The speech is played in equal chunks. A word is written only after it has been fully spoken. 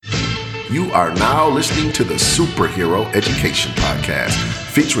You are now listening to the Superhero Education Podcast,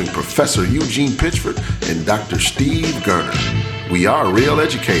 featuring Professor Eugene Pitchford and Dr. Steve Gerner. We are real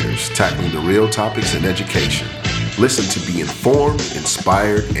educators tackling the real topics in education. Listen to be informed,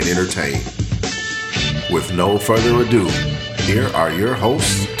 inspired, and entertained. With no further ado, here are your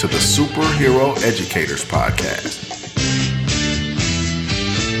hosts to the Superhero Educators Podcast.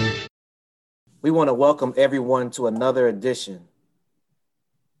 We want to welcome everyone to another edition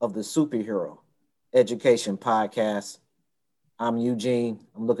of the Superhero Education Podcast. I'm Eugene.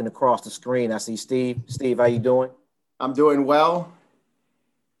 I'm looking across the screen. I see Steve. Steve, how you doing? I'm doing well.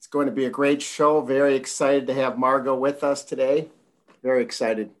 It's going to be a great show. Very excited to have Margot with us today. Very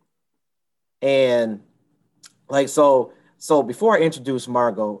excited. And so before I introduce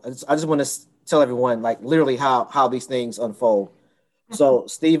Margot, I just want to tell everyone literally how these things unfold. So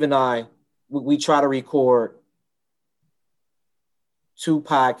Steve and I, we try to record 2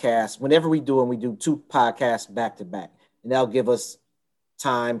 podcasts. Whenever we do them, we do 2 podcasts back to back. And that'll give us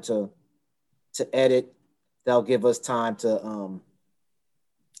time to edit. That'll give us time to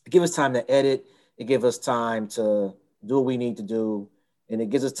edit. It gives us time to do what we need to do. And it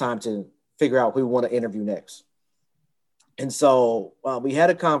gives us time to figure out who we want to interview next. And so we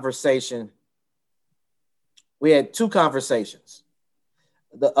had a conversation. We had 2 conversations.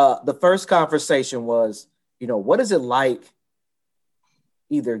 The first conversation was, what is it like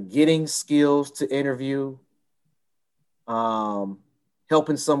either getting skills to interview,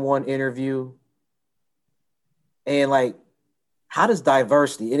 helping someone interview, and how does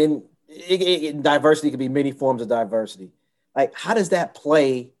diversity, and then diversity can be many forms of diversity. How does that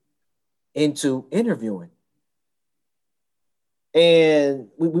play into interviewing? And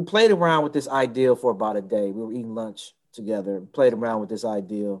we played around with this idea for about a day. We were eating lunch together, played around with this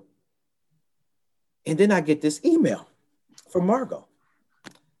idea. And then I get this email from Margot.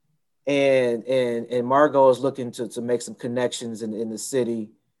 And Margot is looking to make some connections in the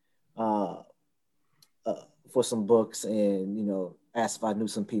city for some books, and asked if I knew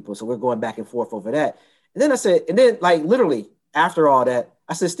some people. So we're going back and forth over that. And then I said, literally after all that,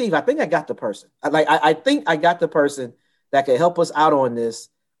 I said, Steve, I think I got the person. I think I got the person that could help us out on this.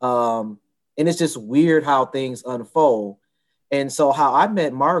 And it's just weird how things unfold. And so how I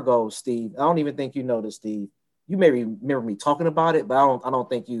met Margot, Steve, I don't even think you know this, Steve. You may remember me talking about it, but I don't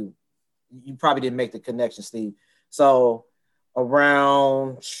think you probably didn't make the connection, Steve. So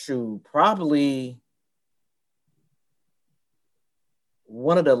around, probably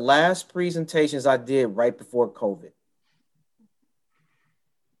one of the last presentations I did right before COVID.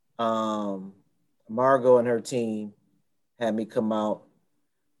 Margot and her team had me come out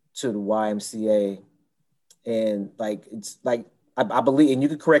to the YMCA, and I believe, and you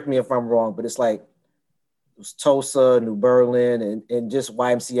could correct me if I'm wrong, but it was Tulsa, New Berlin, and just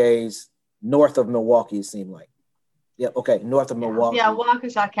YMCA's north of Milwaukee, it seemed like. Yep. Okay. North of Milwaukee. Yeah,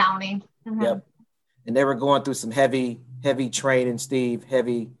 Waukesha County. Mm-hmm. Yep. And they were going through some heavy training, Steve,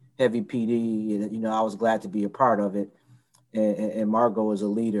 heavy PD. And, I was glad to be a part of it. And Margot is a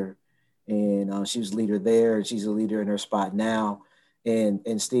leader, and she was a leader there, and she's a leader in her spot now.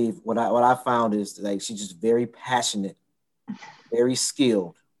 And Steve, what I found is she's just very passionate, very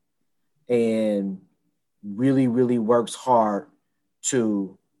skilled, and really, really works hard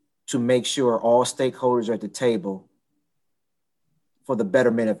to make sure all stakeholders are at the table for the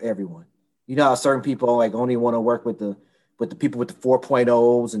betterment of everyone. How certain people only want to work with the people with the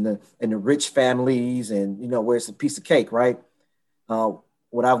 4.0s and the rich families, and where it's a piece of cake, right?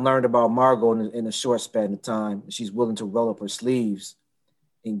 What I've learned about Margot in a short span of time, she's willing to roll up her sleeves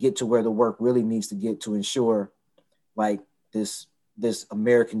and get to where the work really needs to get to ensure this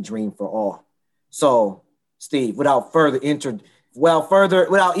American dream for all. So, Steve, without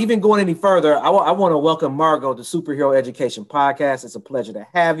even going any further, I want to welcome Margot to Superhero Education Podcast. It's a pleasure to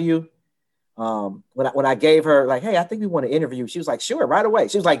have you. When I gave her hey, I think we want to interview, she was like, sure, right away.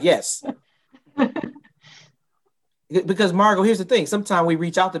 She was like, yes. Because Margot, here's the thing. Sometimes we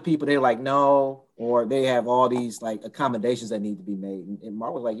reach out to people, they're like, no, or they have all these accommodations that need to be made. And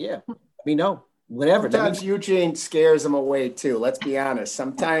Margot's like, yeah, no, whatever. Sometimes Eugene scares them away too. Let's be honest.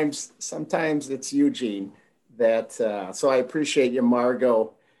 Sometimes it's Eugene that, so I appreciate you,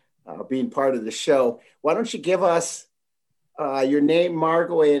 Margot, being part of the show. Why don't you give us your name,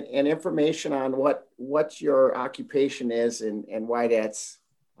 Margot, and information on what your occupation is and why that's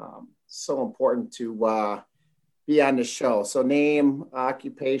so important to be on the show. So name,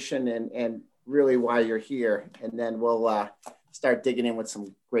 occupation, and really why you're here. And then we'll start digging in with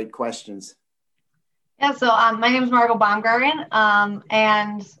some great questions. Yeah, so my name is Margot Baumgarten.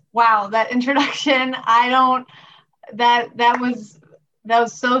 And wow, that introduction, that was That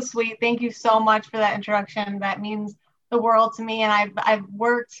was so sweet. Thank you so much for that introduction. That means the world to me. And I've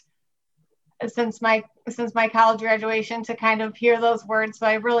worked since my college graduation to kind of hear those words. So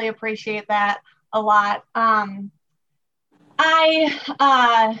I really appreciate that a lot.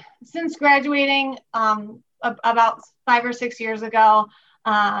 Since graduating about 5 or 6 years ago,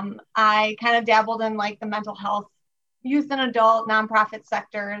 I kind of dabbled in like the mental health, youth and adult nonprofit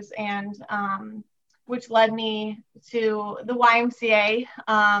sectors, and which led me to the YMCA,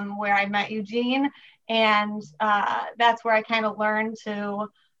 where I met Eugene. And that's where I kind of learned to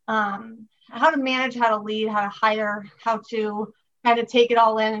how to manage, how to lead, how to hire, how to kind of take it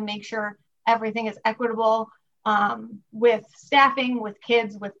all in and make sure everything is equitable with staffing, with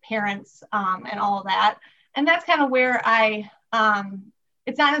kids, with parents, and all of that. And that's kind of where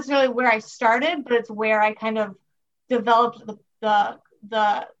it's not necessarily where I started, but it's where I kind of developed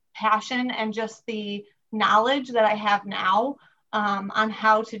the passion and just the knowledge that I have now on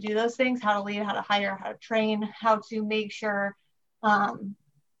how to do those things, how to lead, how to hire, how to train, how to make sure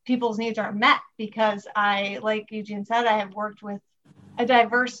people's needs are met. Because like Eugene said, I have worked with a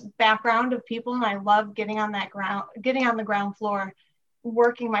diverse background of people, and I love getting on the ground floor,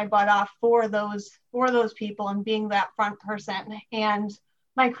 working my butt off for those people and being that front person. And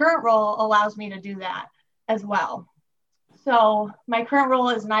my current role allows me to do that as well. So my current role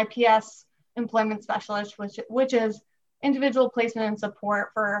is an IPS employment specialist, which is individual placement and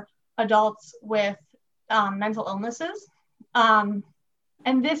support for adults with mental illnesses. And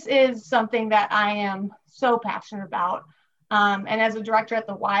this is something that I am so passionate about. And as a director at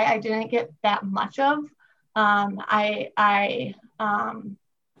the Y, I didn't get that much of.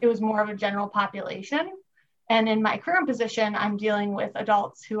 It was more of a general population. And in my current position, I'm dealing with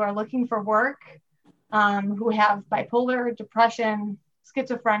adults who are looking for work, who have bipolar, depression,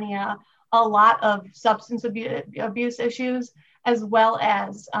 schizophrenia, a lot of substance abuse issues, as well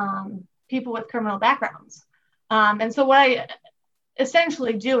as people with criminal backgrounds. And so what I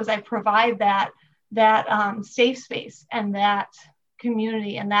essentially do is I provide that safe space and that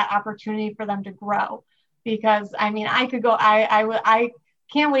community and that opportunity for them to grow. Because I mean, I could go, I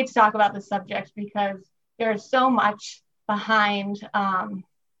can't wait to talk about this subject, because there's so much behind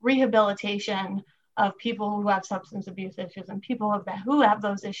rehabilitation of people who have substance abuse issues and people who have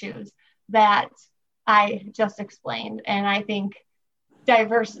those issues that I just explained. And I think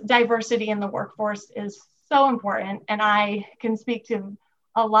diversity in the workforce is so important. And I can speak to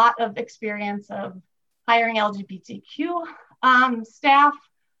a lot of experience of hiring LGBTQ staff,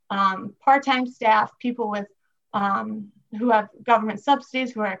 part-time staff, people with who have government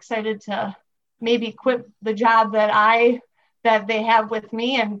subsidies, who are excited to maybe quit the job that they have with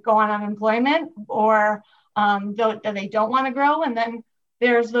me and go on unemployment, or that they don't want to grow. And then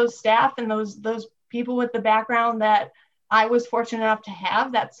there's those staff and those people with the background that I was fortunate enough to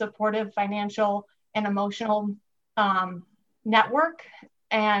have, that supportive financial and emotional network,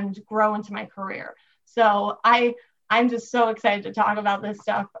 and grow into my career. So I'm just so excited to talk about this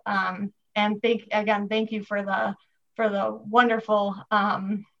stuff. And thank you for the wonderful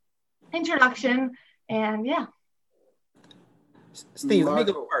introduction. And yeah. Steve, let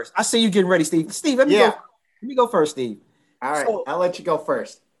me go first. I see you getting ready, Steve. Steve, let me go first, Steve. All right, I'll let you go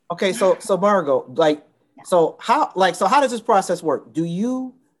first. Okay, so Margo, how does this process work? Do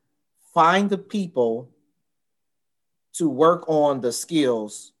you find the people to work on the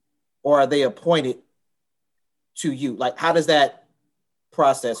skills, or are they appointed to you? Like, how does that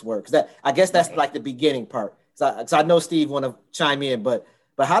process work? Because I guess that's like the beginning part. Because I know Steve want to chime in, but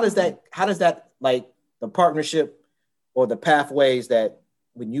how does that like the partnership or the pathways that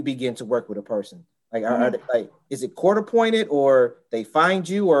when you begin to work with a person, like, are they, is it court appointed, or they find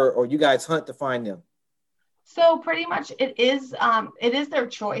you, or you guys hunt to find them? So pretty much it is their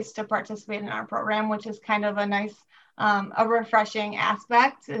choice to participate in our program, which is kind of a nice, a refreshing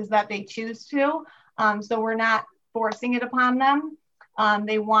aspect, is that they choose to. So we're not forcing it upon them.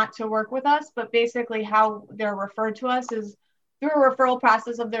 They want to work with us, but basically how they're referred to us is through a referral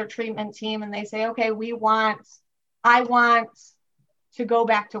process of their treatment team. And they say, okay, I want to go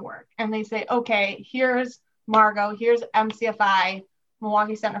back to work. And they say, okay, here's Margo, here's MCFI,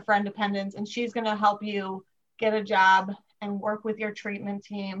 Milwaukee Center for Independence, and she's going to help you get a job and work with your treatment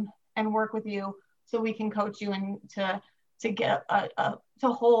team and work with you so we can coach you and to get to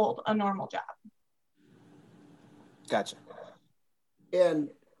hold a normal job. Gotcha. And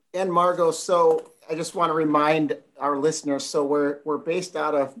Margo, so I just want to remind our listeners, so we're based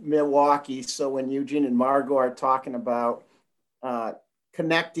out of Milwaukee. So when Eugene and Margo are talking about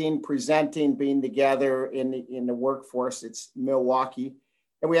connecting, presenting, being together in the workforce, it's Milwaukee.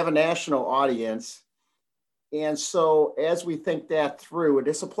 And we have a national audience. And so as we think that through,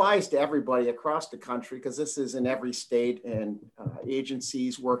 this applies to everybody across the country because this is in every state, and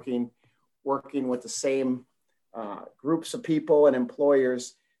agencies working with the same groups of people and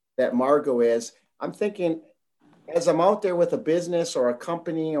employers that Margot is. I'm thinking, as I'm out there with a business or a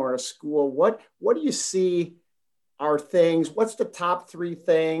company or a school, what do you see are things? What's the top 3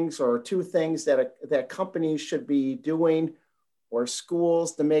 things or 2 things that companies should be doing, or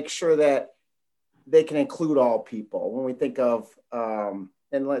schools, to make sure that they can include all people? When we think of,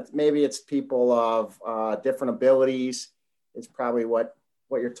 maybe it's people of different abilities, is probably what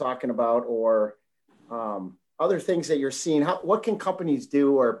you're talking about, or other things that you're seeing. What can companies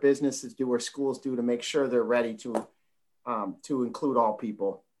do, or businesses do, or schools do to make sure they're ready to include all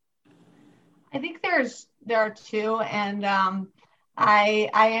people? I think there are 2, and I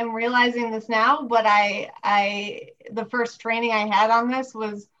am realizing this now, but the first training I had on this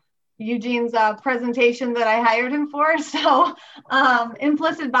was Eugene's presentation that I hired him for. So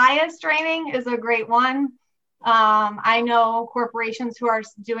implicit bias training is a great one. I know corporations who are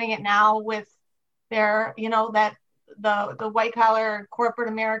doing it now with their, that the white collar corporate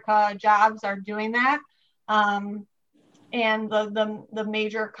America jobs are doing that. And the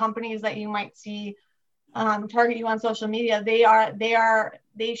major companies that you might see target you on social media,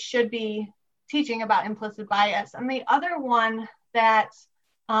 they should be teaching about implicit bias. And the other one that,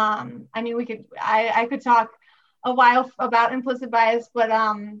 I could talk a while about implicit bias, but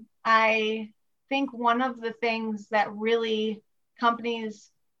I think one of the things that really companies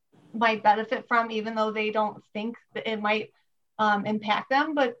might benefit from, even though they don't think that it might impact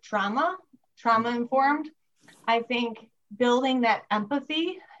them, but trauma informed. I think building that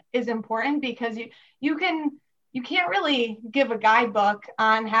empathy is important, because you can't really give a guidebook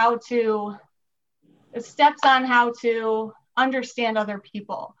on steps on how to understand other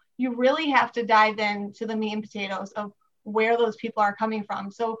people. You really have to dive into the meat and potatoes of where those people are coming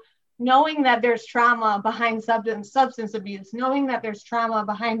from. So knowing that there's trauma behind substance abuse, knowing that there's trauma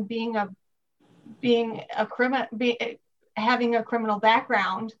behind having a criminal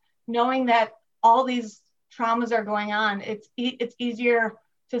background, knowing that all these traumas are going on, it's easier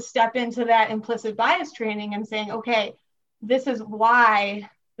to step into that implicit bias training and saying, okay, this is why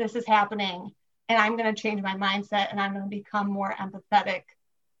this is happening, and I'm going to change my mindset, and I'm going to become more empathetic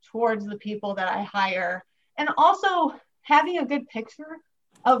towards the people that I hire. And also having a good picture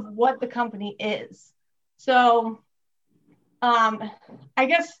of what the company is. So I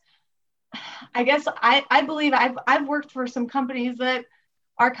guess I believe I've worked for some companies that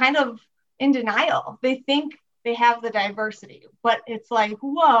are kind of in denial. They think they have the diversity, but it's like,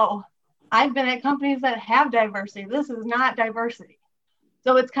 whoa, I've been at companies that have diversity. This is not diversity.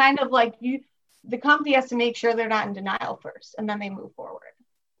 So it's kind of like the company has to make sure they're not in denial first, and then they move forward.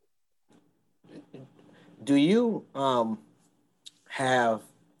 Do you have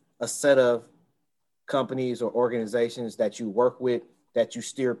a set of companies or organizations that you work with that you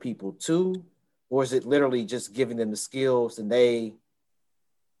steer people to, or is it literally just giving them the skills and they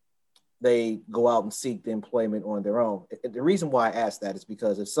go out and seek the employment on their own? The reason why I ask that is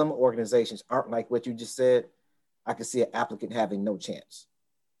because if some organizations aren't like what you just said, I can see an applicant having no chance.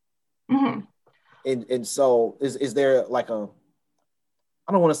 Mm-hmm. And so is there like I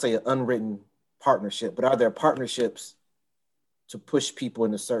don't want to say an unwritten partnership, but are there partnerships to push people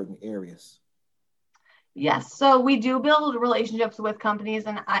into certain areas? Yes. So we do build relationships with companies,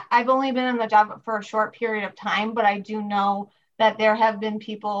 and I've only been in the job for a short period of time, but I do know that there have been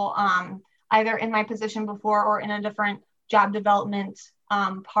people either in my position before or in a different job development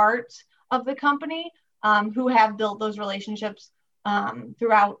part of the company who have built those relationships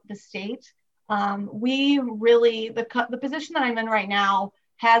throughout the state. We really, the position that I'm in right now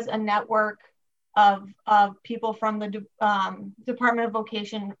has a network of people from the Department of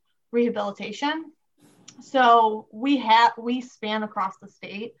Vocation Rehabilitation. So we span across the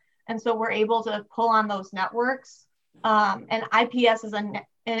state, and so we're able to pull on those networks. And IPS is an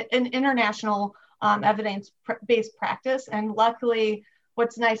international evidence-based practice, and luckily,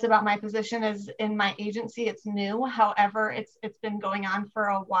 what's nice about my position is in my agency, it's new. However, it's been going on for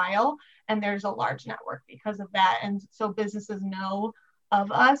a while, and there's a large network because of that. And so businesses know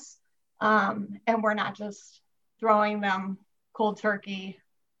of us, and we're not just throwing them cold turkey.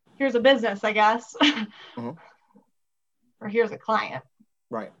 Here's a business, I guess, mm-hmm. Or here's a client.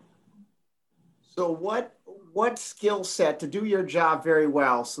 Right. So what skill set to do your job very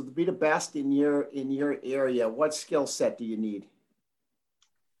well? So to be the best in your area, what skill set do you need?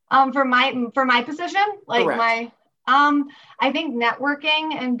 For my position, like correct. I think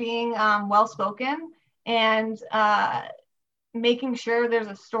networking and being well spoken and making sure there's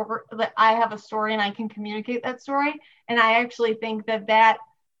a story, that I have a story and I can communicate that story. And I actually think that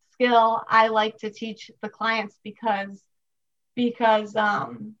skill I like to teach the clients because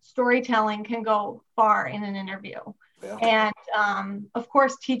storytelling can go far in an interview. Yeah. And of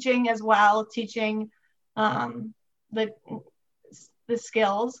course, teaching as well, teaching the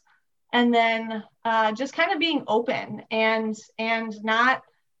skills, and then just kind of being open and not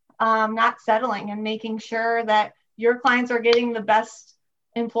settling, and making sure that your clients are getting the best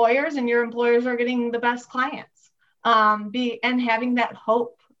employers and your employers are getting the best clients. And having that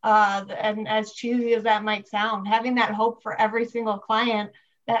hope, and as cheesy as that might sound, having that hope for every single client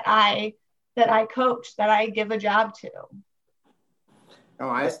that I coach, that I give a job to.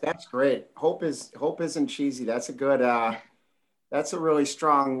 Oh, that's great. Hope isn't cheesy. That's a good, that's a really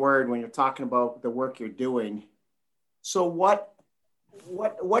strong word when you're talking about the work you're doing. So what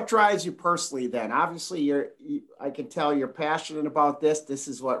drives you personally then? Obviously I can tell you're passionate about this. This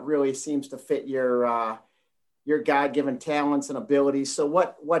is what really seems to fit your God-given talents and abilities. So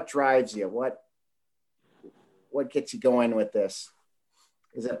what drives you? What gets you going with this?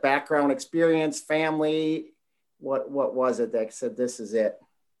 Is it background experience, family? What was it that said this is it?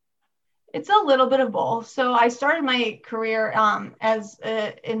 It's a little bit of both. So I started my career as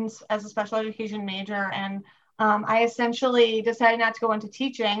a special education major, and I essentially decided not to go into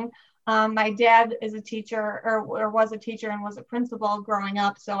teaching. My dad is a teacher, or was a teacher, and was a principal growing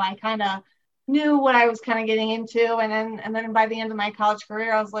up. So I kind of knew what I was kind of getting into. And then by the end of my college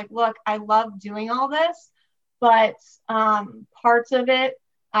career, I was like, look, I love doing all this, but parts of it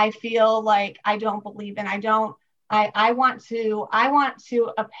I feel like I don't believe in. I want to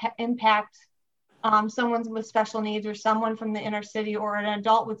impact someone with special needs, or someone from the inner city, or an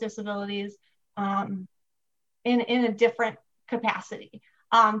adult with disabilities in a different capacity.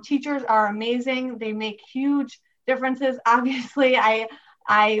 Teachers are amazing. They make huge differences. Obviously,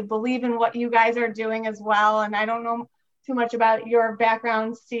 I believe in what you guys are doing as well. And I don't know too much about your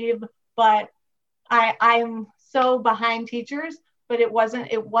background, Steve, but I'm so behind teachers. But it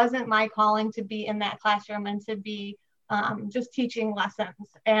wasn't my calling to be in that classroom and to be just teaching lessons,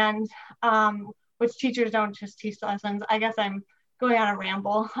 and which teachers don't just teach lessons. I guess I'm going on a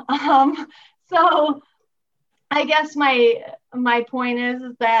ramble. So I guess my point is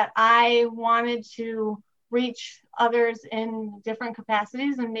that I wanted to reach others in different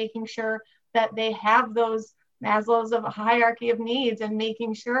capacities, and making sure that they have those Maslow's of a hierarchy of needs, and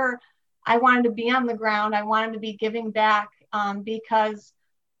making sure I wanted to be on the ground. I wanted to be giving back. Because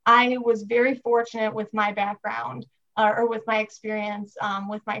I was very fortunate with my background, or with my experience,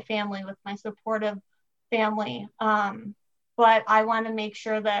 with my family, with my supportive family. But I want to make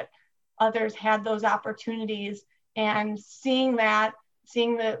sure that others had those opportunities, and seeing the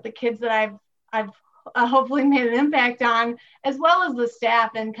kids that I've hopefully made an impact on, as well as the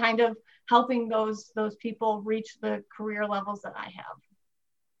staff, and kind of helping those people reach the career levels that I have.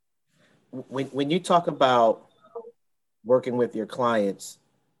 When you talk about working with your clients,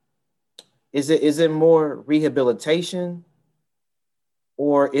 is it more rehabilitation,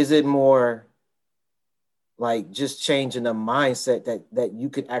 or is it more like just changing the mindset that you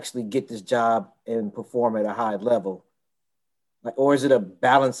could actually get this job and perform at a high level? Or is it a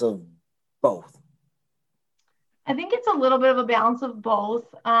balance of both? I think it's a little bit of a balance of both.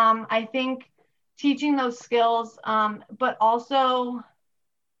 I think teaching those skills, but also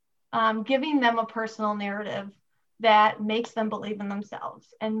giving them a personal narrative that makes them believe in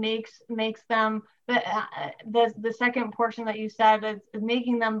themselves, and makes them, the second portion that you said is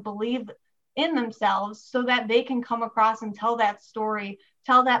making them believe in themselves, so that they can come across and tell that story,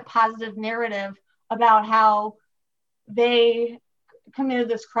 tell that positive narrative about how they committed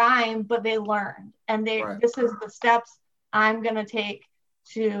this crime, but they learned, and right. This is the steps I'm going to take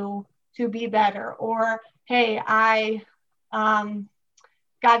to be better. Or, hey, I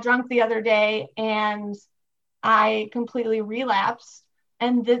got drunk the other day and I completely relapsed,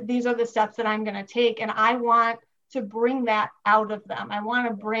 and these are the steps that I'm going to take. And I want to bring that out of them. I want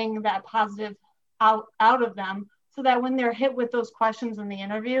to bring that positive out of them, so that when they're hit with those questions in the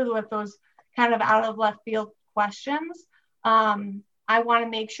interview, with those kind of out of left field questions, I want to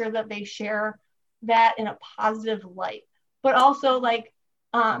make sure that they share that in a positive light. But also, like,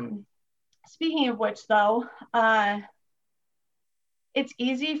 speaking of which, though, it's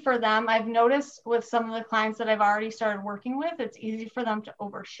easy for them. I've noticed with some of the clients that I've already started working with, it's easy for them to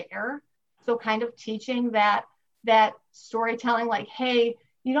overshare. So kind of teaching that storytelling, like, hey,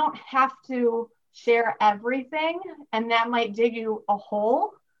 you don't have to share everything, and that might dig you a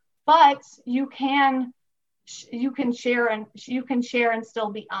hole, but you can share and still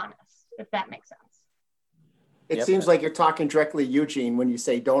be honest, if that makes sense. It seems like you're talking directly to Eugene when you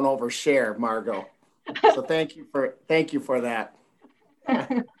say don't overshare, Margot. So thank you for that.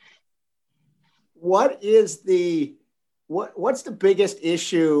 What's the biggest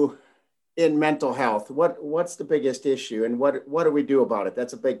issue in mental health? What's the biggest issue, and what do we do about it?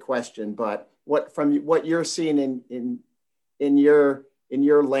 That's a big question, but what you're seeing in your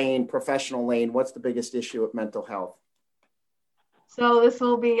lane, professional lane, what's the biggest issue with mental health? So this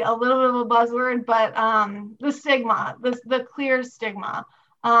will be a little bit of a buzzword, but the stigma, the clear stigma.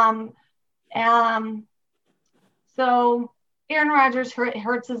 So Aaron Rodgers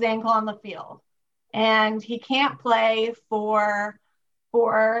hurts his ankle on the field, and he can't play for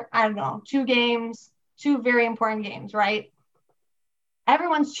I don't know, 2 games, 2 very important games, right?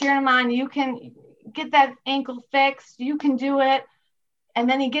 Everyone's cheering him on. You can get that ankle fixed. You can do it. And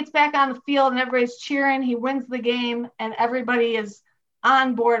then he gets back on the field and everybody's cheering. He wins the game and everybody is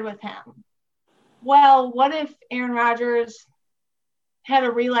on board with him. Well, what if Aaron Rodgers had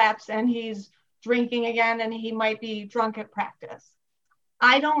a relapse and he's drinking again and he might be drunk at practice?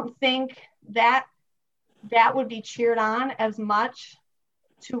 I don't think that would be cheered on as much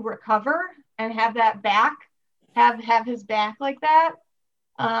to recover and have that back, have his back like that.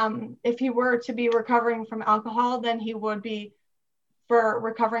 If he were to be recovering from alcohol, then he would be for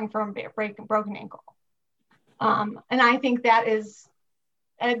recovering from broken ankle. And I think that is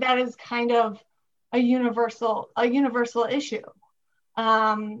kind of a universal issue.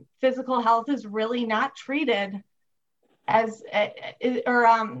 Physical health is really not treated as,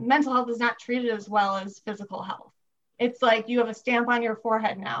 mental health is not treated as well as physical health. It's like you have a stamp on your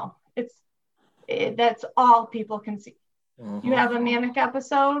forehead now. That's all people can see. Mm-hmm. You have a manic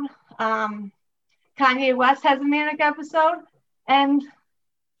episode. Kanye West has a manic episode, and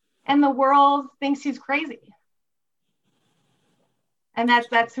the world thinks he's crazy. And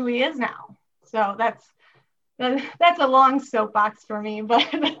that's who he is now. So that's a long soapbox for me,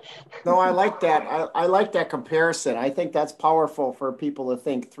 but no, I like that. I like that comparison. I think that's powerful for people to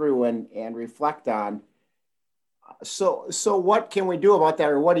think through and reflect on. So what can we do about that,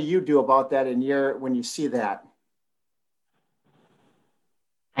 or what do you do about that when you see that?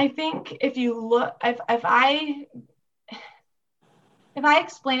 I think if you look, if I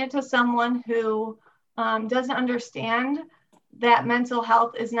explain it to someone who doesn't understand that mental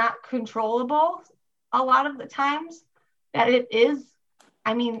health is not controllable a lot of the times, that it is,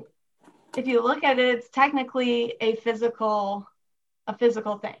 I mean, if you look at it, it's technically a physical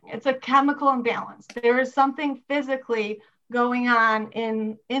thing. It's a chemical imbalance. There is something physically going on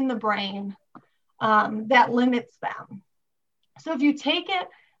in the brain that limits them. So if you take it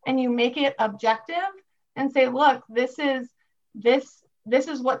and you make it objective and say, look, this is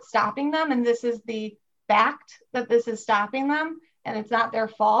what's stopping them, and this is the fact that this is stopping them, and it's not their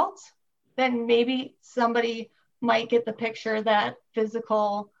fault, then maybe somebody might get the picture that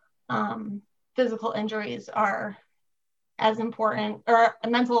physical injuries are as important, or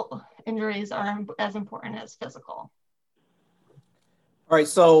mental injuries are as important as physical. All right,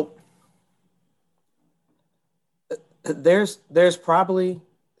 so there's probably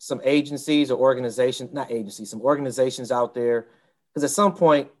some agencies or organizations, not agencies, some organizations out there, because at some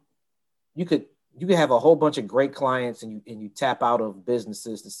point you could have a whole bunch of great clients and you tap out of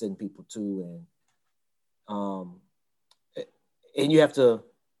businesses to send people to, and you have to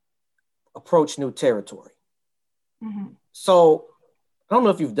approach new territory. Mm-hmm. So I don't know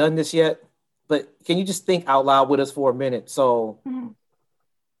if you've done this yet, but can you just think out loud with us for a minute? So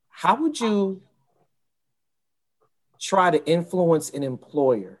how would you try to influence an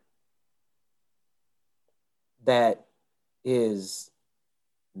employer that is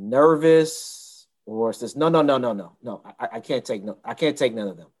nervous or says, no, I can't take none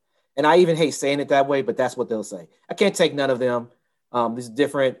of them. And I even hate saying it that way, but that's what they'll say. I can't take none of them.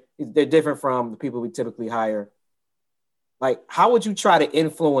 They're different from the people we typically hire. Like, how would you try to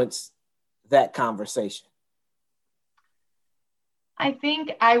influence that conversation? I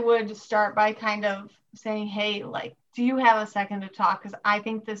think I would start by kind of saying, hey, like, do you have a second to talk? Because I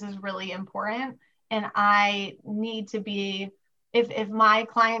think this is really important. And I need to be, if my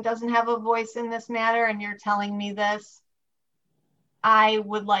client doesn't have a voice in this matter and you're telling me this, I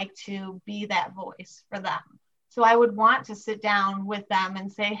would like to be that voice for them. So I would want to sit down with them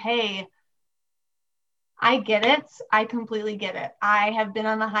and say, hey, I get it. I completely get it. I have been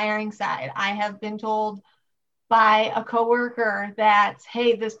on the hiring side. I have been told by a coworker that,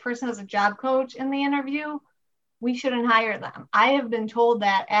 hey, this person is a job coach in the interview. We shouldn't hire them. I have been told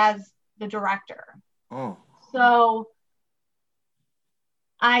that as the director. Oh. So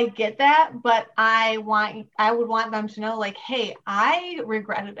I get that, but I would want them to know, like, hey, I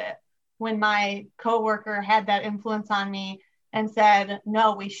regretted it when my coworker had that influence on me and said,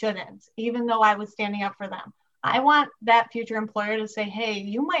 no, we shouldn't, even though I was standing up for them. I want that future employer to say, hey,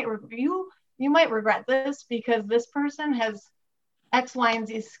 you might regret this because this person has X, Y, and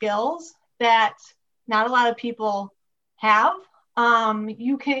Z skills that not a lot of people have. There's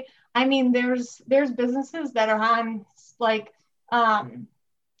businesses that are on, like, I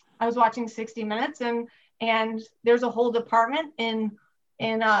was watching 60 Minutes and there's a whole department in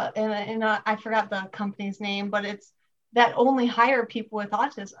I forgot the company's name, but it's that only hire people with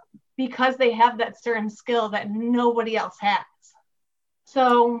autism because they have that certain skill that nobody else has.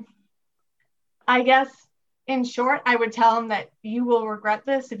 So I guess in short, I would tell them that you will regret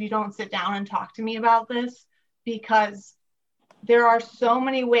this if you don't sit down and talk to me about this, because there are so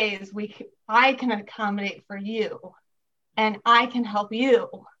many ways I can accommodate for you, and I can help you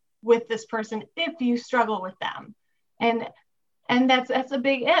with this person if you struggle with them. And that's a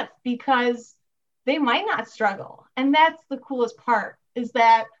big if, because they might not struggle. And that's the coolest part, is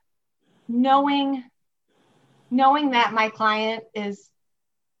that knowing that my client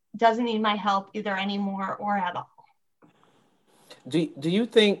doesn't need my help either anymore or at all. Do you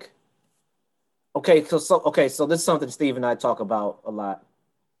think, so this is something Steve and I talk about a lot.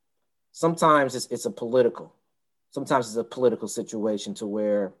 Sometimes it's a political situation to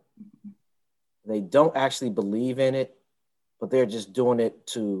where they don't actually believe in it, but they're just doing it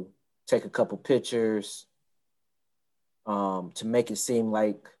to take a couple pictures, to make it seem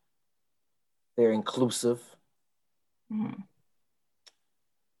like they're inclusive. Mm-hmm.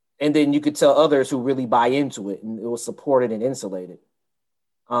 And then you could tell others who really buy into it and it will support it and insulate it.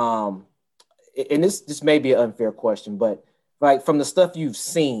 And this may be an unfair question, but like from the stuff you've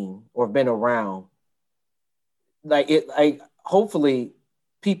seen or been around, hopefully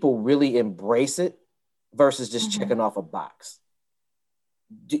people really embrace it versus just mm-hmm. checking off a box.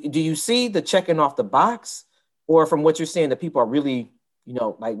 Do you see the checking off the box, or from what you're saying that people are really,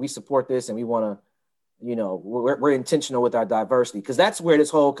 like, we support this and we want to, we're intentional with our diversity? Because that's where this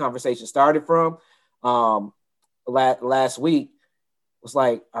whole conversation started from. Last week was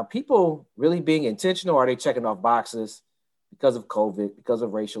like, are people really being intentional, or are they checking off boxes because of COVID, because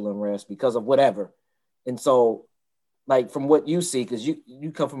of racial unrest, because of whatever? And so, like, from what you see, because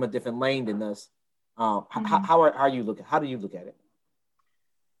you come from a different lane than us, mm-hmm. how do you look at it?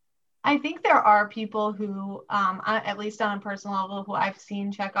 I think there are people who, at least on a personal level, who I've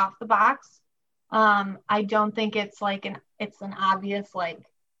seen check off the box. I don't think it's an obvious, like,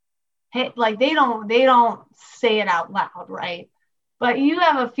 hey, like they don't say it out loud, right? But you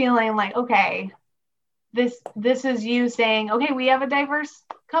have a feeling like, okay, this is you saying, okay, we have a diverse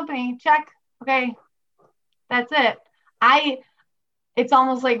company, check, okay, that's it. It's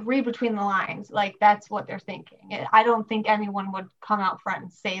almost like read between the lines, like that's what they're thinking. I don't think anyone would come out front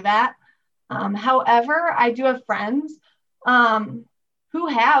and say that. However, I do have friends who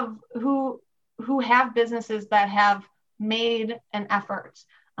have businesses that have made an effort,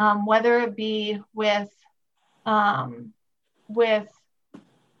 whether it be with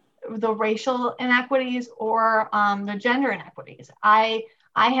the racial inequities or the gender inequities. I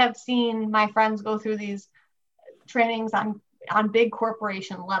have seen my friends go through these trainings on big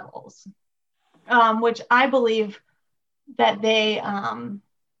corporation levels, which I believe that they,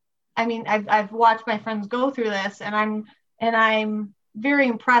 I've watched my friends go through this, and I'm very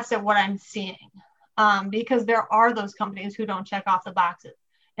impressed at what I'm seeing, because there are those companies who don't check off the boxes,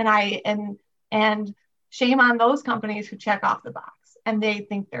 and shame on those companies who check off the box and they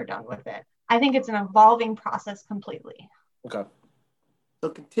think they're done with it. I think it's an evolving process completely. Okay. So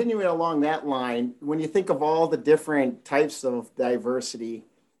continuing along that line, when you think of all the different types of diversity,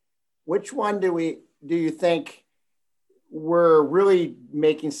 which one do you think we're really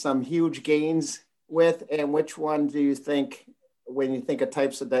making some huge gains with, and which one do you think, when you think of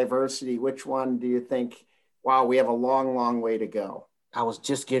types of diversity, which one do you think, wow, we have a long, long way to go? I was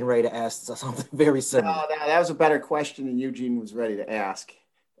just getting ready to ask something very similar. No, that was a better question than Eugene was ready to ask.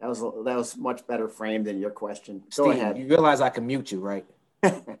 That was much better framed than your question. Go Steve, ahead. You realize I can mute you, right?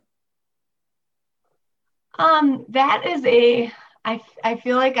 That is I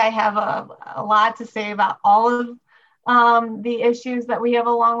feel like I have a lot to say about all of the issues that we have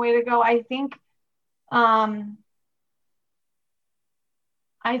a long way to go. I think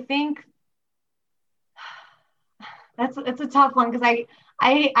it's a tough one, because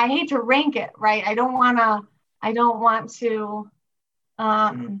I hate to rank it, right? I don't want to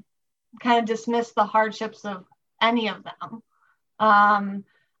kind of dismiss the hardships of any of them.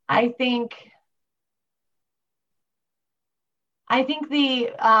 I think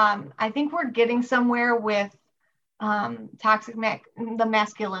we're getting somewhere with the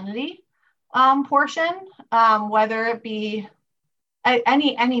masculinity. portion, whether it be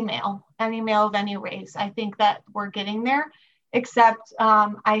any male of any race. I think that we're getting there, except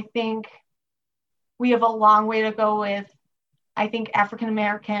I think we have a long way to go with, I think,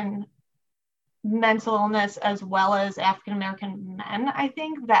 African-American mental illness as well as African-American men. I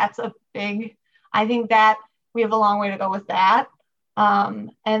think that we have a long way to go with that.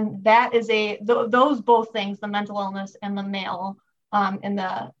 And that is those both things, the mental illness and the male in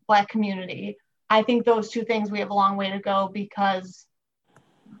the Black community, I think those two things we have a long way to go, because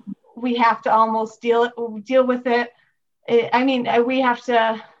we have to almost deal with it. We have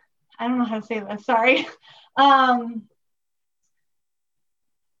to, I don't know how to say this, sorry.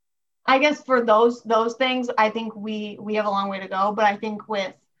 I guess for those things, I think we have a long way to go. But I think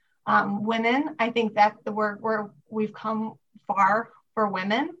with women, I think that we've come far for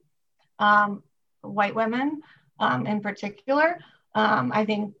women, white women in particular. I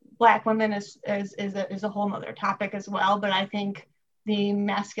think Black women is a whole nother topic as well. But I think the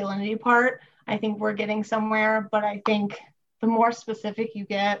masculinity part, I think we're getting somewhere. But I think the more specific you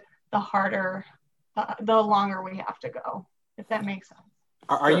get, the harder, the longer we have to go, if that makes sense.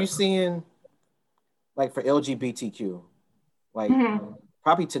 Are you seeing, like, for LGBTQ, like,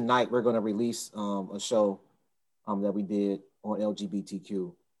 probably tonight we're going to release a show that we did on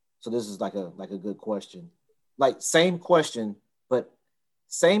LGBTQ. So this is like a good question. Like, same question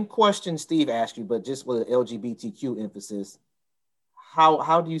Steve asked you, but just with an LGBTQ emphasis.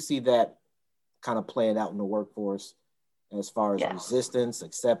 How do you see that kind of playing out in the workforce as far as resistance,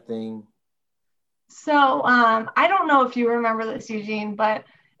 accepting? So I don't know if you remember this, Eugene, but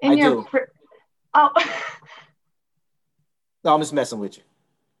No, I'm just messing with you.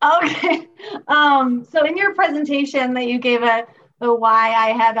 Okay. So in your presentation that you gave at the Y,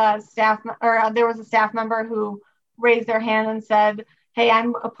 I had there was a staff member who raised their hand and said, "Hey,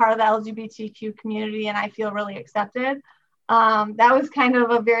 I'm a part of the LGBTQ community and I feel really accepted." That was kind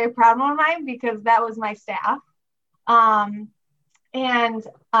of a very proud one of mine, because that was my staff.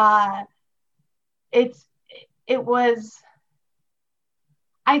 It was,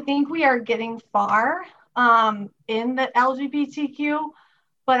 I think we are getting far in the LGBTQ,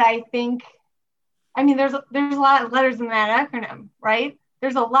 but I think, there's a lot of letters in that acronym, right?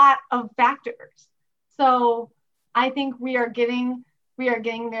 There's a lot of factors. So I think we are getting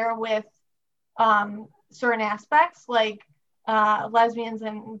there with certain aspects, like lesbians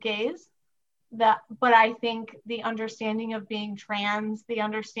and gays. But I think the understanding of being trans, the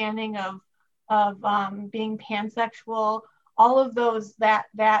understanding of being pansexual, all of those, that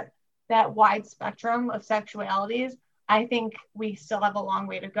wide spectrum of sexualities, I think we still have a long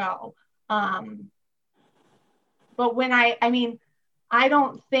way to go. But when I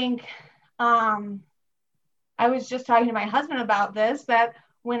don't think, I was just talking to my husband about this, that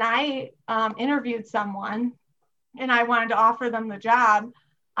when I interviewed someone and I wanted to offer them the job,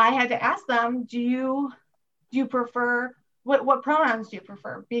 I had to ask them, do you prefer, what pronouns do you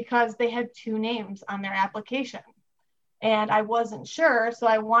prefer? Because they had two names on their application. And I wasn't sure, so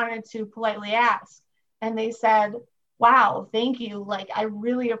I wanted to politely ask. And they said, "Wow, thank you. Like, I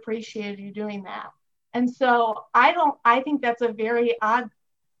really appreciated you doing that." And so I think that's a very odd,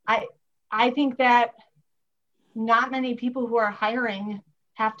 I think that not many people who are hiring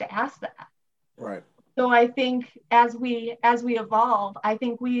have to ask that. Right. So I think as we evolve, I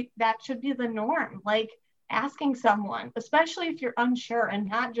think that should be the norm. Like, asking someone, especially if you're unsure, and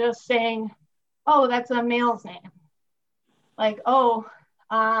not just saying, "Oh, that's a male's name." Like, "Oh,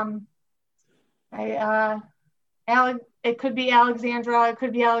 it could be Alexandra, it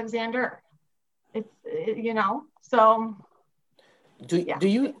could be Alexander." So. Do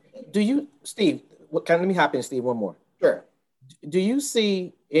you, Steve? Let me hop in, Steve. One more. Sure. Do you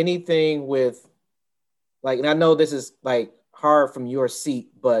see anything with, like, and I know this is like hard from your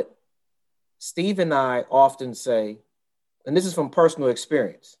seat, but Steve and I often say, and this is from personal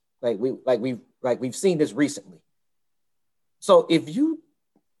experience, we've seen this recently. So if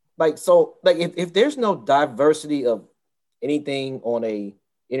there's no diversity of anything on a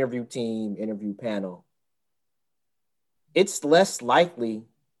interview team, interview panel, it's less likely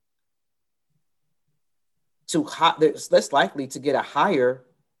to get a hire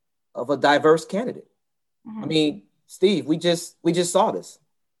of a diverse candidate. Mm-hmm. Steve, we just saw this.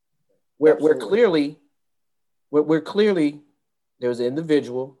 We're clearly there was an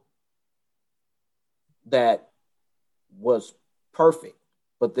individual that was perfect,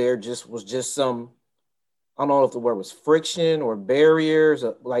 but there was some, I don't know if the word was friction or barriers,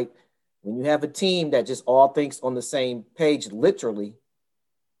 or, like, when you have a team that just all thinks on the same page, literally,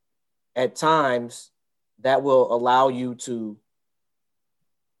 at times that will allow you to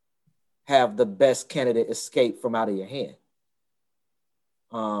have the best candidate escape from out of your hand.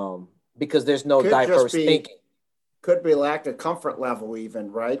 Because there's no diverse thinking. Could be lack of comfort level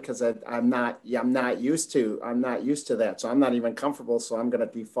even, right? Because I'm not used to that. So I'm not even comfortable. So I'm going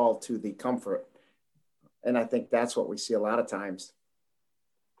to default to the comfort. And I think that's what we see a lot of times.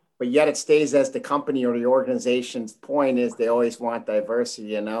 But yet it stays as the company or the organization's point is they always want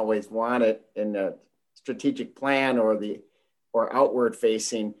diversity and always want it in the strategic plan or outward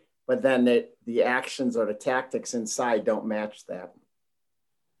facing, but then the actions or the tactics inside don't match that.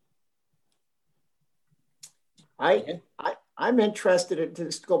 I'm interested in, to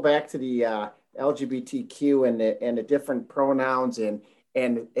just go back to the LGBTQ and the different pronouns and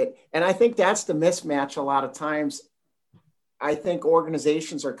I think that's the mismatch a lot of times. I think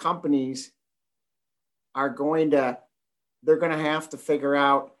organizations or companies they're going to have to figure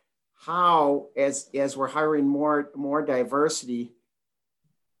out how, as we're hiring more diversity,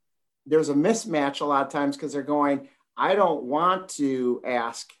 there's a mismatch a lot of times because they're going, I don't want to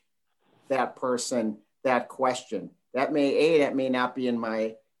ask that person that question. That may not be in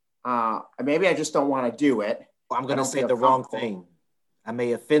my, maybe I just don't want to do it. I'm going to say the wrong thing. I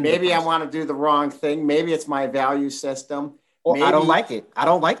may offend. Maybe I want to do the wrong thing. Maybe it's my value system. Or maybe, I don't like it. I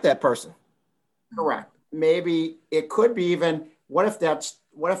don't like that person. Correct. Maybe it could be even, what if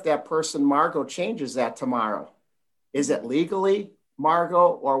that person, Margot, changes that tomorrow? Is it legally,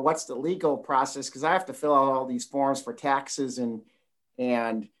 Margot, or what's the legal process? Because I have to fill out all these forms for taxes and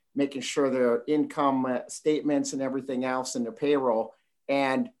making sure their income statements and everything else and their payroll.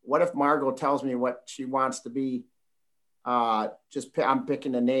 And what if Margot tells me what she wants to be? I'm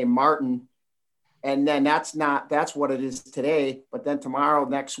picking the name Martin. And then that's what it is today. But then tomorrow,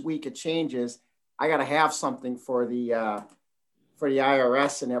 next week, it changes. I got to have something for the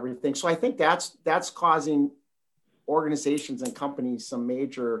IRS and everything. So I think that's causing organizations and companies some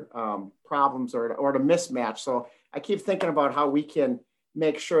major problems or the mismatch. So I keep thinking about how we can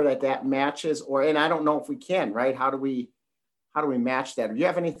make sure that matches, and I don't know if we can, right? How do we match that? Do you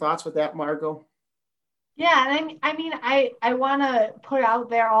have any thoughts with that, Margot? Yeah, and I want to put out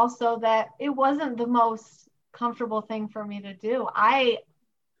there also that it wasn't the most comfortable thing for me to do. I'll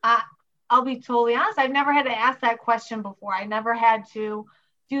be totally honest. I've never had to ask that question before. I never had to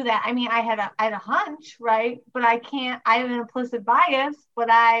do that. I mean, I had a hunch, right? But I have an implicit bias, but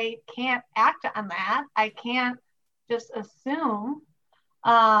I can't act on that. I can't just assume.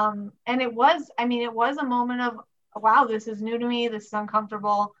 And it was a moment of, wow, this is new to me. This is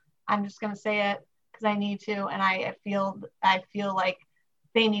uncomfortable. I'm just going to say it because I need to. And I feel like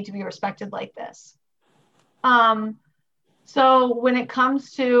they need to be respected like this. So when it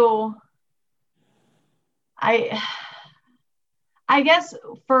comes to, I guess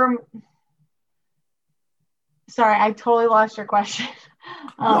sorry, I totally lost your question.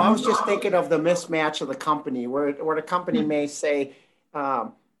 No, I was just thinking of the mismatch of the company where the company may say,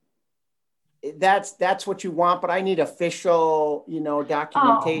 that's what you want, but I need official,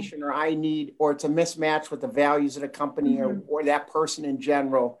 documentation, or it's a mismatch with the values of the company or that person in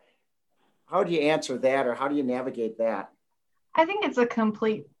general. How do you answer that, or how do you navigate that? I think it's a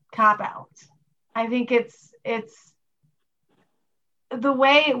complete cop-out. I think it's the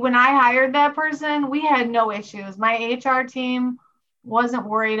way when I hired that person, we had no issues. My HR team wasn't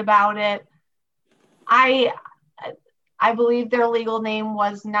worried about it. I believe their legal name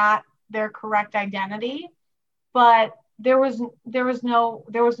was not their correct identity, but there was no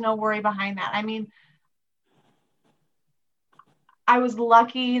worry behind that. I mean, I was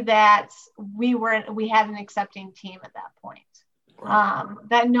lucky that we had an accepting team at that point. Right.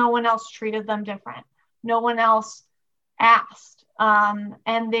 That no one else treated them different. No one else asked.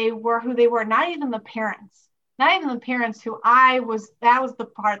 And they were who they were, not even the parents that was the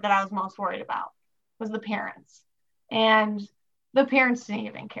part that I was most worried about, was the parents. And the parents didn't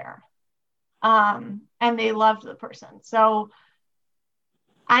even care. And they loved the person. So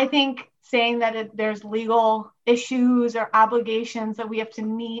I think saying that there's legal issues or obligations that we have to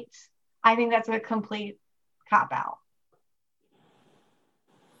meet, I think that's a complete cop-out.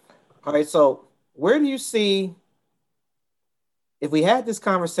 All right, so where do you see, if we had this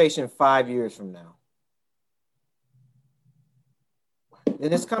conversation 5 years from now,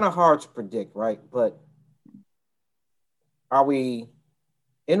 and it's kind of hard to predict, right? But are we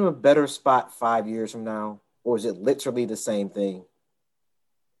in a better spot 5 years from now, or is it literally the same thing?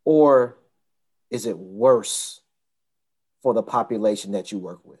 Or is it worse for the population that you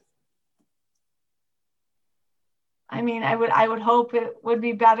work with? I mean, I would hope it would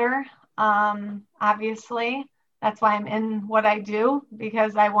be better. Obviously, that's why I'm in what I do,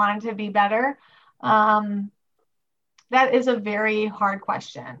 because I want it to be better. That is a very hard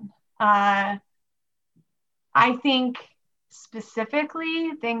question. I think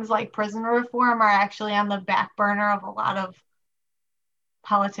specifically things like prison reform are actually on the back burner of a lot of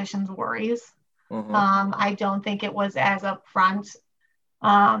politicians' worries. I don't think it was as upfront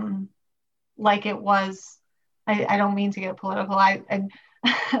like it was. I don't mean to get political. I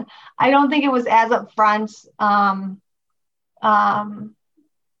don't think it was as upfront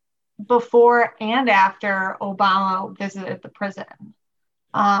before and after Obama visited the prison.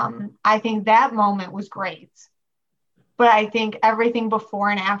 I think that moment was great, but I think everything before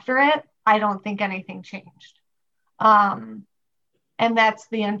and after it, I don't think anything changed. And that's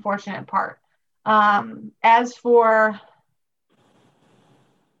the unfortunate part. As for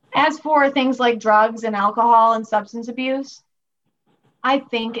things like drugs and alcohol and substance abuse, I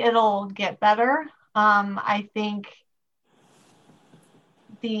think it'll get better. I think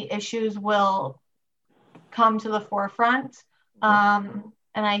the issues will come to the forefront. And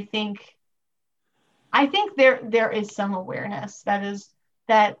I think there is some awareness that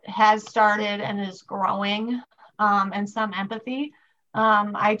has started and is growing, and some empathy.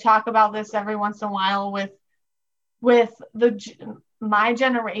 I talk about this every once in a while with my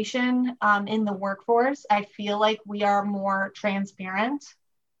generation in the workforce. I feel like we are more transparent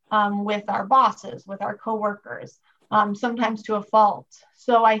with our bosses, with our coworkers, sometimes to a fault.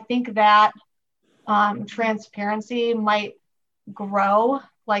 So I think that transparency might grow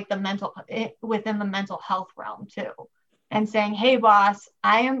like within the mental health realm too, and saying, hey boss,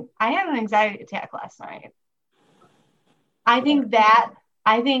 I had an anxiety attack last night. I think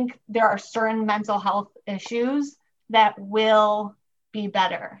there are certain mental health issues that will be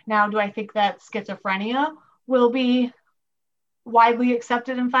better. Now, do I think that schizophrenia will be widely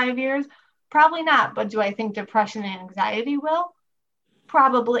accepted in 5 years? Probably not. But do I think depression and anxiety will?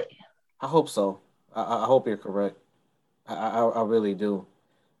 Probably. I hope so. I hope you're correct. I really do.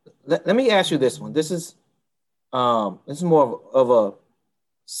 Let me ask you this one. This is more of a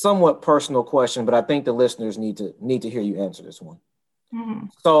somewhat personal question, but I think the listeners need to hear you answer this one. Mm-hmm.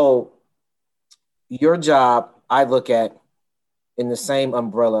 So your job, I look at in the same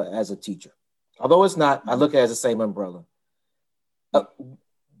umbrella as a teacher. Although it's not, I look at it as the same umbrella.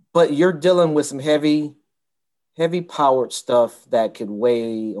 But you're dealing with some heavy powered stuff that could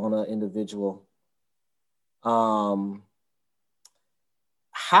weigh on an individual. How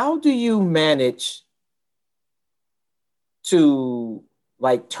do you manage to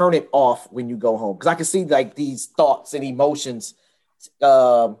like turn it off when you go home? Because I can see like these thoughts and emotions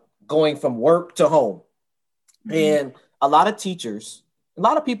going from work to home. Mm-hmm. And a lot of teachers, a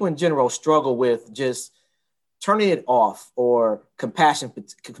lot of people in general struggle with just turning it off or compassion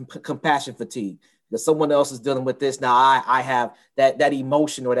fatigue. That someone else is dealing with this. Now I have that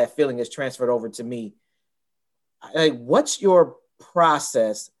emotion or that feeling is transferred over to me. What's your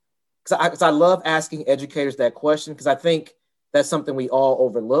process? Because I love asking educators that question, because I think that's something we all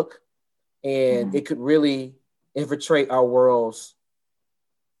overlook, and it could really infiltrate our worlds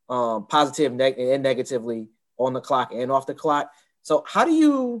positive and negatively on the clock and off the clock. So how do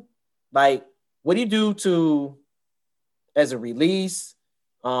you, what do you do as a release,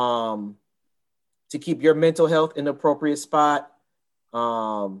 to keep your mental health in the appropriate spot?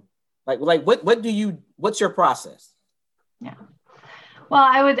 What's your process? Yeah. Well,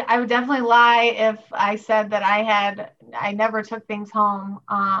 I would definitely lie if I said that I never took things home,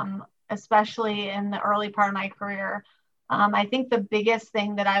 especially in the early part of my career. I think the biggest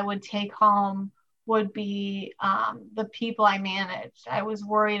thing that I would take home would be the people I managed. I was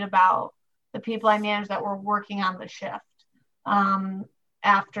worried about the people I managed that were working on the shift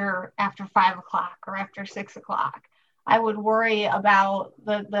after 5 o'clock or after 6 o'clock. I would worry about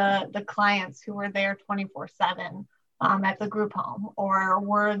the clients who were there 24/7 at the group home, or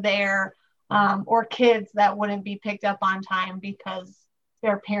were there, or kids that wouldn't be picked up on time because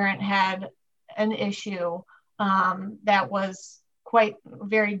their parent had an issue that was quite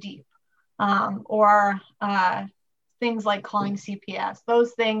very deep, or things like calling CPS.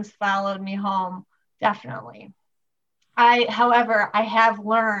 Those things followed me home, definitely. However, I have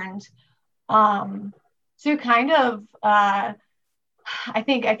learned to kind of, I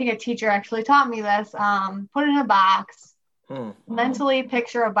think a teacher actually taught me this, put it in a box, mentally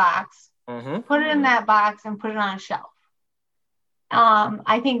picture a box, put it in that box and put it on a shelf.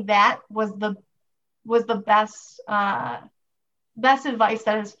 I think that was the best advice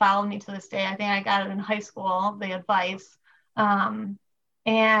that has followed me to this day. I think I got it in high school, the advice. And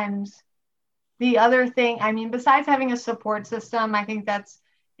the other thing, I mean, besides having a support system, I think that's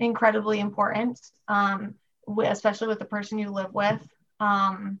incredibly important, especially with the person you live with.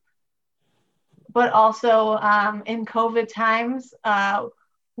 But also in COVID times,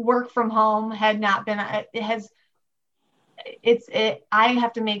 work from home had not been, I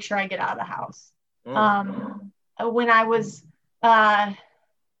have to make sure I get out of the house.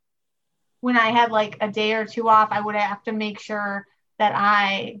 When I had like a day or two off, I would have to make sure that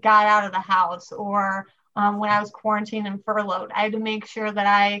I got out of the house, or when I was quarantined and furloughed, I had to make sure that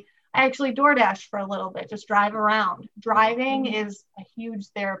I actually DoorDash for a little bit, just drive around. Driving is a huge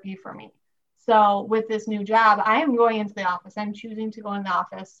therapy for me. So with this new job, I am going into the office. I'm choosing to go in the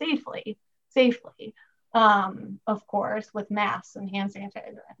office safely, of course, with masks and hand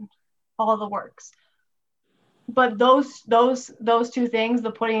sanitizer and all the works. But those two things,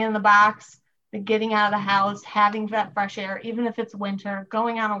 the putting in the box, the getting out of the house, having that fresh air, even if it's winter,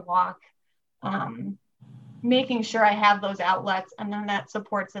 going on a walk, making sure I have those outlets, and then that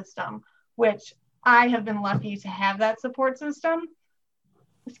support system, which I have been lucky to have that support system,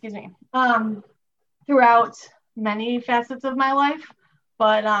 throughout many facets of my life.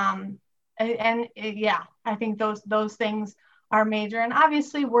 But I think those things are major, and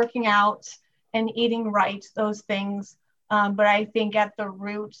obviously working out and eating right, those things. But I think at the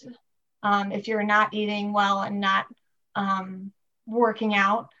root, if you're not eating well and not working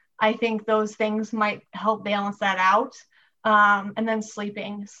out, I think those things might help balance that out. And then sleep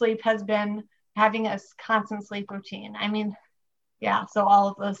has been having a constant sleep routine. I mean, so all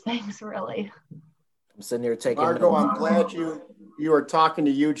of those things really. I'm sitting here taking Margo, I'm glad you were talking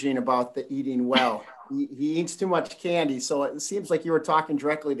to Eugene about the eating well. He eats too much candy, so it seems like you were talking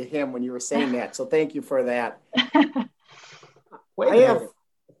directly to him when you were saying that. So thank you for that.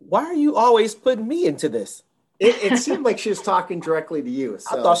 Why are you always putting me into this? It seemed like she was talking directly to you.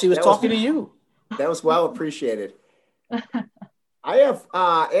 So I thought she was talking to you. That was well appreciated. I have,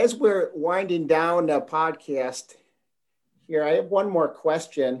 as we're winding down the podcast here, I have one more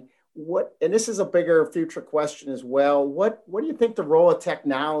question. And this is a bigger future question as well. What do you think the role of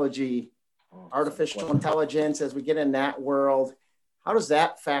technology, artificial intelligence, as we get in that world, how does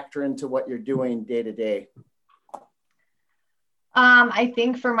that factor into what you're doing day to day? I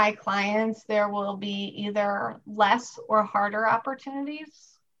think for my clients, there will be either less or harder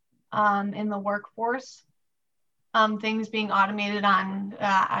opportunities in the workforce. Things being automated on,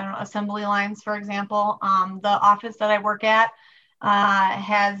 assembly lines, for example. The office that I work at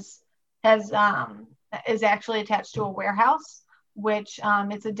is actually attached to a warehouse, which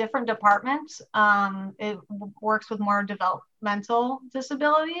it's a different department. It works with more developmental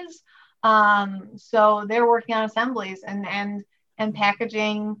disabilities. So they're working on assemblies and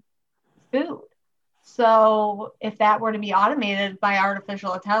packaging food. So if that were to be automated by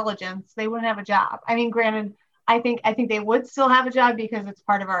artificial intelligence, they wouldn't have a job. I mean, granted, I think they would still have a job because it's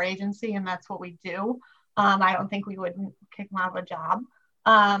part of our agency and that's what we do. I don't think we would kick them out of a job.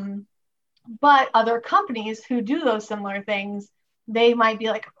 But other companies who do those similar things, they might be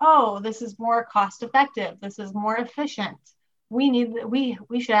like, oh, this is more cost effective. This is more efficient. We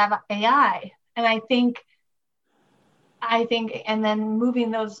should have AI. And I think, and then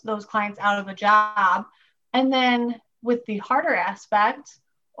moving those clients out of a job. And then with the harder aspect,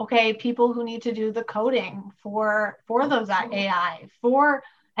 okay, people who need to do the coding for those AI,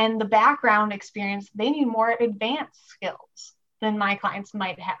 and the background experience, they need more advanced skills than my clients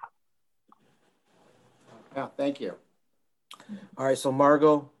might have. Yeah, thank you. All right, so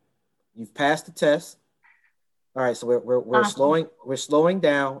Margo, you've passed the test. All right, so we're awesome. slowing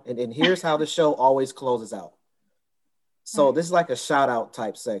down, and here's how the show always closes out. So this is like a shout out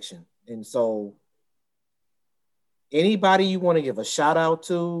type section, and so anybody you want to give a shout out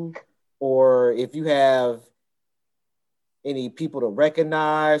to, or if you have any people to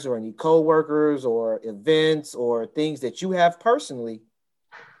recognize, or any coworkers, or events, or things that you have personally,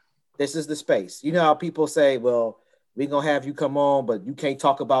 this is the space. You know how people say, well, we're going to have you come on, but you can't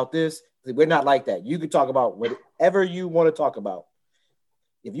talk about this. We're not like that. You can talk about whatever you want to talk about.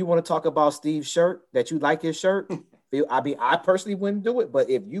 If you want to talk about Steve's shirt, that you like his shirt, I personally wouldn't do it, but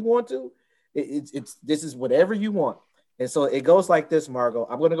if you want to, this is whatever you want. And so it goes like this, Margo.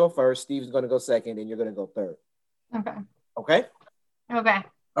 I'm going to go first. Steve's going to go second, and you're going to go third. Okay? Okay.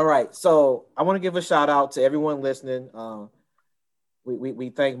 All right. So I want to give a shout out to everyone listening. We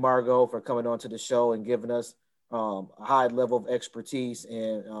thank Margo for coming on to the show and giving us a high level of expertise,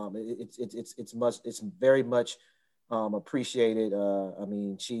 and it's very much appreciated. I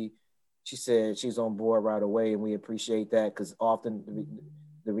mean, she said she's on board right away, and we appreciate that, because often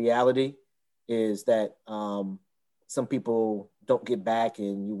the reality is that some people don't get back,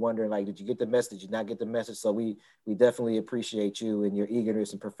 and you're wondering, like, did you get the message? Did you not get the message? So we definitely appreciate you and your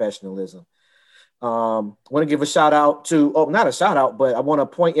eagerness and professionalism. I want to give a shout out to, not a shout out, but I want to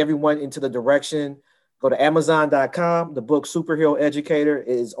point everyone into the direction Go to Amazon.com. The book Superhero Educator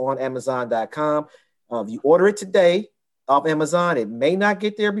is on Amazon.com. If you order it today off Amazon, it may not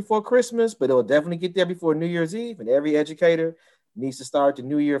get there before Christmas, but it'll definitely get there before New Year's Eve. And every educator needs to start the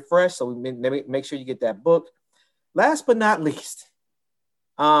new year fresh. So make sure you get that book. Last but not least,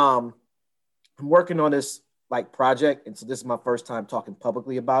 I'm working on this project. And so this is my first time talking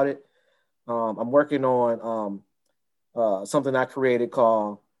publicly about it. I'm working on something I created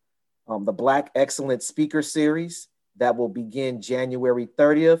called the Black Excellence Speaker Series that will begin January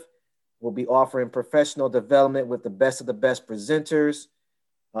 30th. We'll be offering professional development with the best of the best presenters.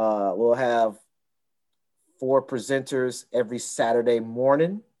 We'll have 4 presenters every Saturday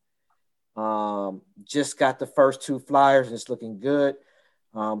morning. Just got the first 2 flyers and it's looking good.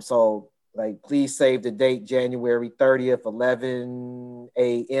 So please save the date, January 30th, 11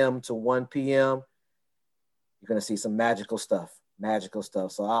 a.m. to 1 p.m. You're going to see some magical stuff.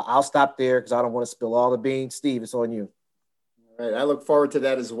 So I'll stop there because I don't want to spill all the beans. Steve, it's on you. All right. I look forward to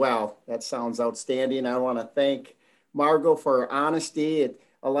that as well. That sounds outstanding. I want to thank Margo for her honesty.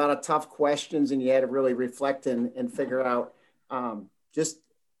 A lot of tough questions, and you had to really reflect and figure out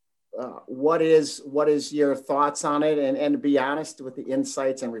what is your thoughts on it, and to be honest with the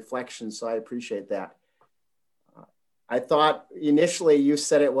insights and reflections. So I appreciate that. I thought initially you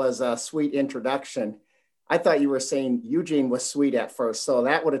said it was a sweet introduction. I thought you were saying Eugene was sweet at first. So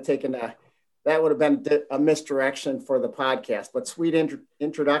that would have been a misdirection for the podcast, but sweet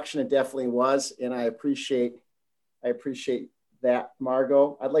introduction, it definitely was. And I appreciate that,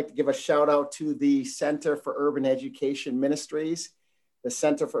 Margo. I'd like to give a shout out to the Center for Urban Education Ministries. The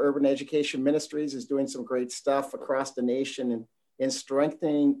Center for Urban Education Ministries is doing some great stuff across the nation in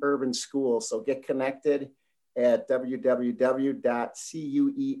strengthening urban schools. So get connected at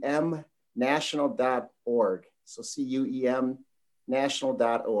www.cuemnational.org. So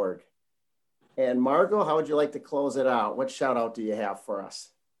cuemnational.org. And Margo, how would you like to close it out? What shout out do you have for us?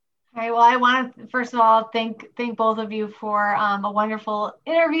 All right. Well, I want to first of all thank both of you for a wonderful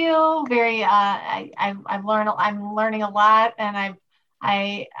interview. I'm learning a lot, and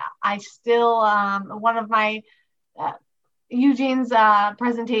I still one of my Eugene's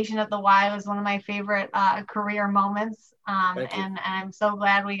presentation at the Y was one of my favorite career moments, and I'm so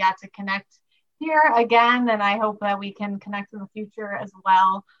glad we got to connect here again, and I hope that we can connect in the future as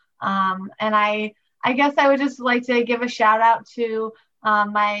well. And I guess I would just like to give a shout out to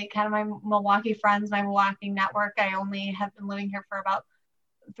my Milwaukee friends, my Milwaukee network. I only have been living here for about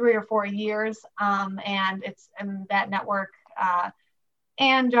 3 or 4 years, and that network.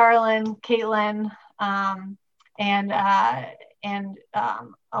 And Darlin, Caitlin, and a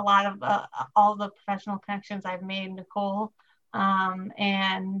lot of all the professional connections I've made, Nicole,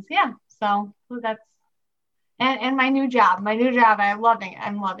 and yeah, so that's and my new job, I'm loving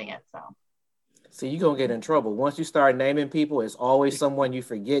it. So. See, you're going to get in trouble. Once you start naming people, it's always someone you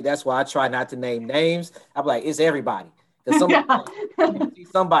forget. That's why I try not to name names. I'm like, it's everybody.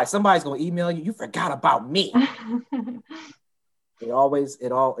 Somebody's going to email you. You forgot about me. It always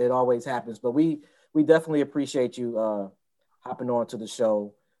happens. But we definitely appreciate you hopping on to the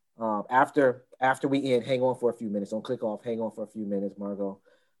show. After we end, hang on for a few minutes. Don't click off. Hang on for a few minutes, Margo.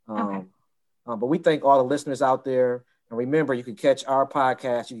 Okay. But we thank all the listeners out there. And remember, you can catch our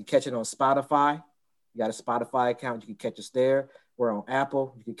podcast. You can catch it on Spotify. You got a Spotify account. You can catch us there. We're on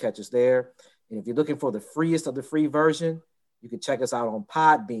Apple. You can catch us there. And if you're looking for the freest of the free version, you can check us out on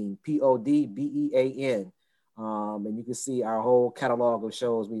Podbean, Podbean. And you can see our whole catalog of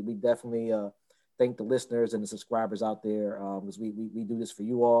shows. We definitely thank the listeners and the subscribers out there because we do this for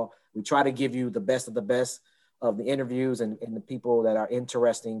you all. We try to give you the best of the interviews and the people that are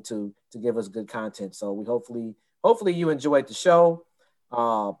interesting to give us good content. So we hopefully you enjoyed the show.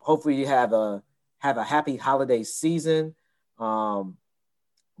 Hopefully you have a happy holiday season.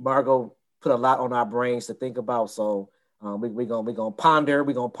 Margo put a lot on our brains to think about. So we're gonna ponder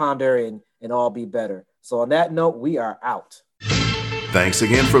and all be better. So on that note, we are out. Thanks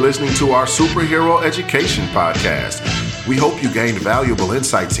again for listening to our Superhero Education Podcast. We hope you gained valuable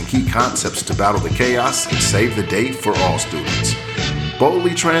insights and key concepts to battle the chaos and save the day for all students.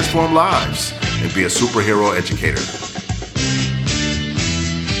 Boldly transform lives and be a superhero educator.